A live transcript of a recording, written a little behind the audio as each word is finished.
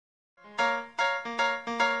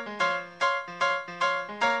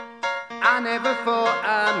I never thought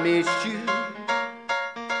I missed you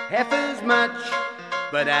half as much,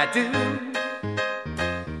 but I do.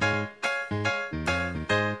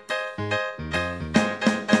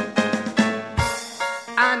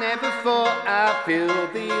 I never thought I'd feel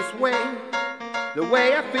this way, the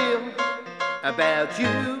way I feel about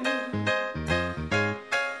you.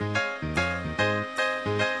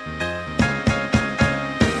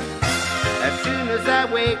 As soon as I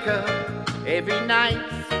wake up, every night,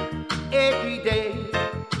 every day,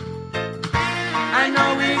 I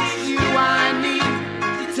know it's you I need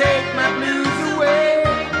to take my blues away.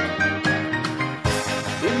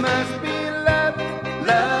 It must be love,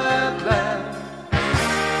 love, love.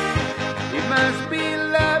 It must be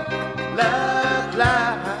love, love,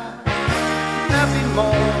 love. Nothing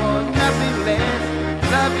more, nothing less.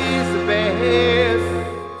 Love is the best.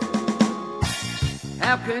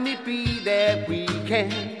 How can it be that we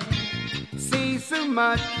can say so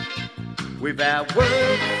much without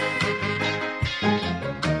words?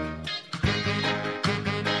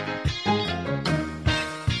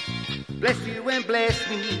 Bless you and bless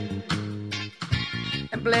me,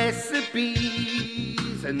 and bless the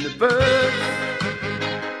bees and the birds.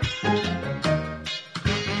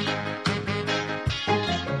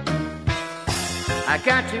 I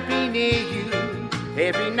got to be near you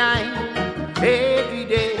every night, every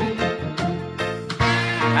day.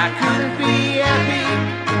 I couldn't be happy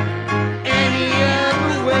any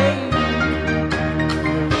other way.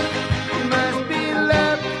 It must be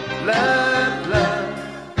love, love, love.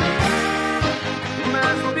 It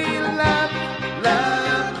must be love,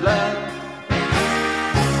 love, love.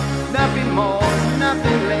 Nothing more,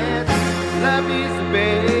 nothing less. Love is the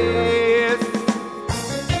best.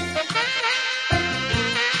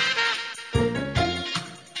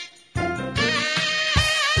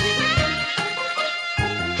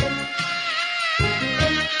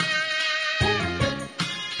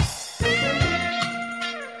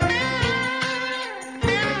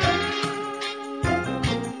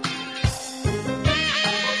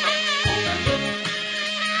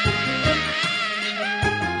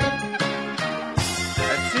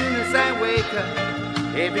 I wake up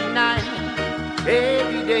every night,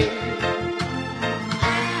 every day.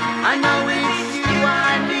 I know it's you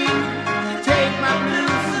I need to take my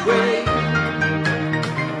blues away.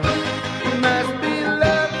 It must be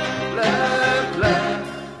love, love, love.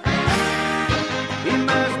 It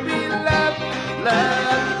must be love,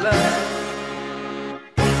 love, love.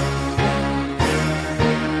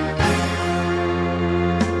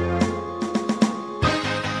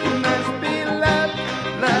 It must be love,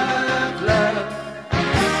 love, love.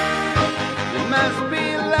 It must be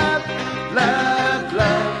love, love,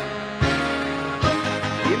 love.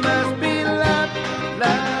 It must be love,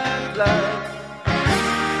 love, love.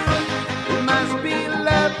 It must be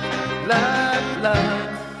love, love, love.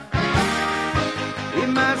 It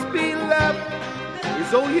must be love.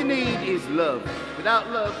 It's all you need is love. Without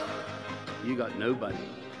love, you got nobody.